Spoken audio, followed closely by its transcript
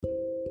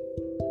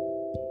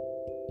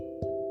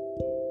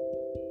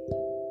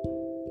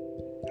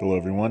Hello,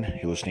 everyone.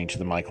 You're listening to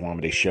the Michael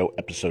Amidei Show,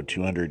 episode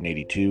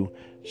 282,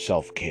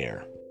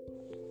 Self-Care.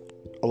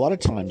 A lot of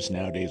times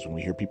nowadays when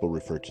we hear people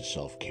refer to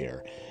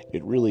self-care,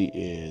 it really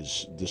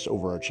is this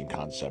overarching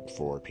concept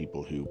for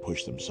people who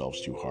push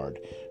themselves too hard,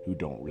 who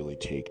don't really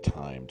take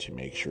time to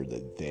make sure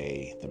that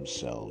they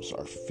themselves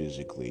are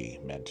physically,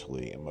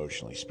 mentally,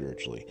 emotionally,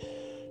 spiritually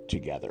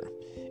together.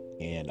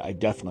 And I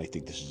definitely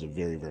think this is a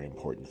very, very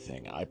important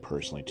thing. I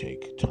personally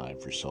take time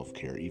for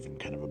self-care, even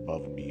kind of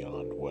above and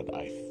beyond what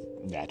I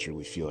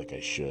naturally feel like I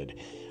should.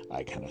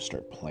 I kind of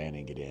start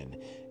planning it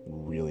in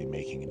and really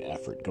making an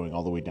effort, going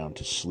all the way down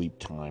to sleep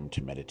time,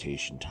 to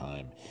meditation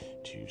time,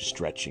 to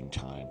stretching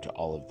time, to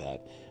all of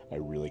that. I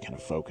really kind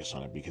of focus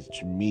on it because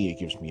to me, it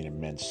gives me an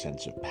immense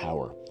sense of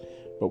power.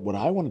 But what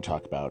I want to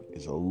talk about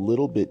is a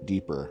little bit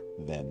deeper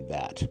than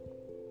that.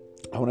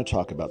 I want to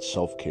talk about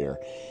self-care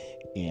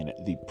in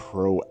the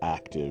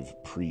proactive,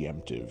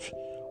 preemptive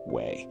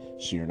way.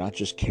 So you're not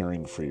just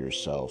caring for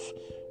yourself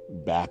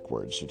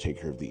backwards to take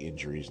care of the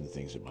injuries and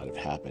things that might have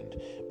happened,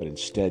 but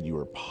instead you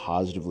are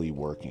positively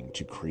working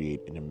to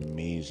create an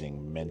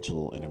amazing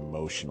mental and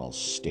emotional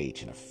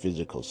state and a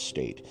physical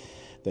state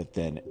that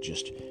then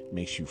just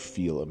makes you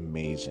feel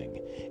amazing.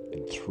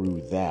 And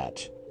through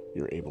that,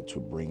 you're able to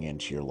bring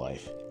into your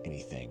life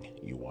anything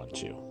you want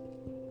to.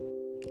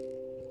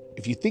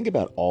 If you think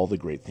about all the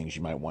great things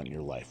you might want in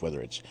your life, whether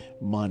it's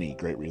money,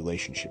 great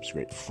relationships,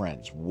 great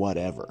friends,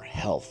 whatever,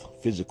 health,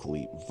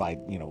 physically,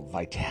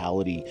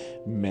 vitality,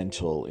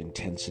 mental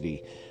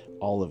intensity,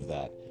 all of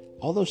that,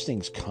 all those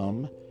things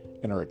come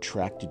and are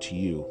attracted to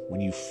you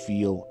when you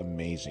feel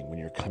amazing, when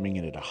you're coming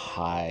in at a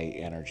high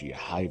energy, a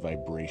high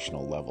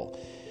vibrational level.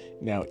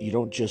 Now, you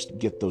don't just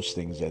get those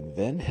things and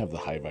then have the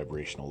high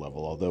vibrational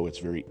level, although it's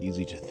very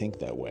easy to think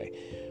that way.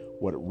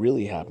 What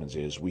really happens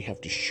is we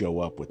have to show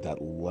up with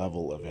that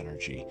level of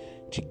energy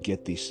to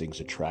get these things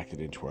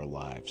attracted into our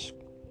lives.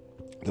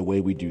 The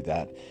way we do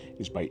that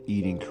is by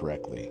eating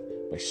correctly,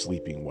 by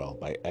sleeping well,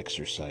 by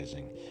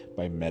exercising,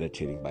 by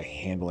meditating, by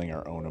handling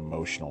our own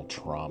emotional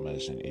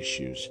traumas and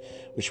issues,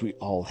 which we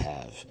all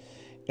have.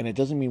 And it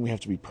doesn't mean we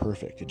have to be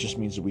perfect. It just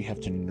means that we have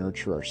to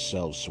nurture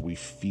ourselves so we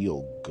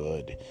feel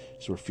good,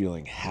 so we're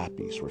feeling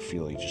happy, so we're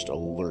feeling just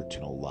alert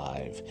and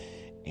alive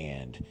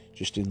and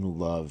just in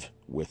love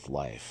with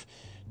life.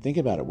 Think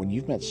about it. When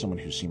you've met someone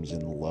who seems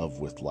in love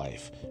with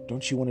life,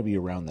 don't you want to be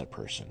around that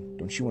person?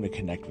 Don't you want to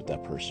connect with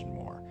that person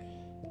more?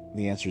 And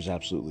the answer is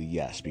absolutely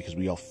yes, because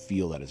we all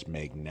feel that it's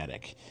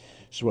magnetic.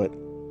 So what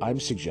I'm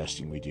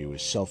suggesting we do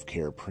is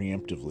self-care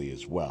preemptively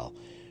as well.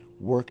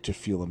 Work to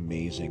feel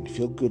amazing,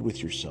 feel good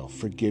with yourself,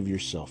 forgive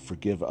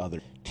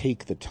others.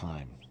 Take the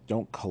time.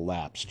 Don't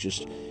collapse.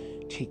 Just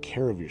take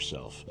care of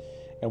yourself.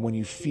 And when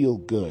you feel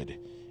good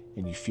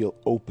and you feel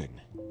open,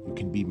 you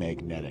can be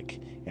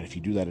magnetic. And if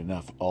you do that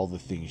enough, all the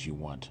things you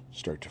want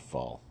start to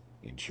fall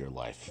into your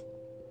life.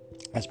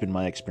 That's been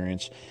my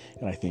experience,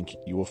 and I think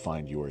you will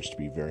find yours to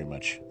be very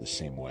much the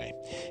same way.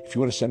 If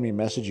you want to send me a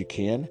message, you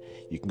can.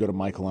 You can go to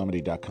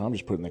michaelamidei.com,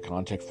 just put it in the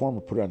contact form,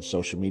 or put it on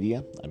social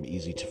media. I'm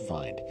easy to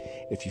find.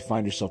 If you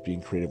find yourself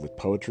being creative with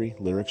poetry,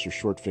 lyrics, or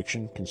short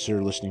fiction,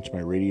 consider listening to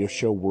my radio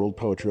show, World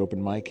Poetry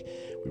Open Mic.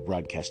 We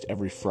broadcast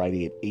every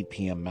Friday at 8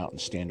 p.m. Mountain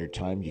Standard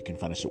Time. You can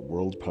find us at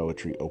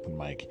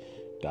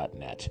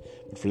worldpoetryopenmic.net.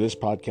 But for this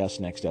podcast,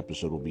 next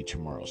episode will be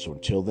tomorrow. So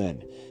until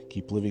then,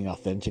 keep living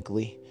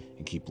authentically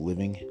and keep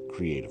living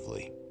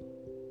creatively.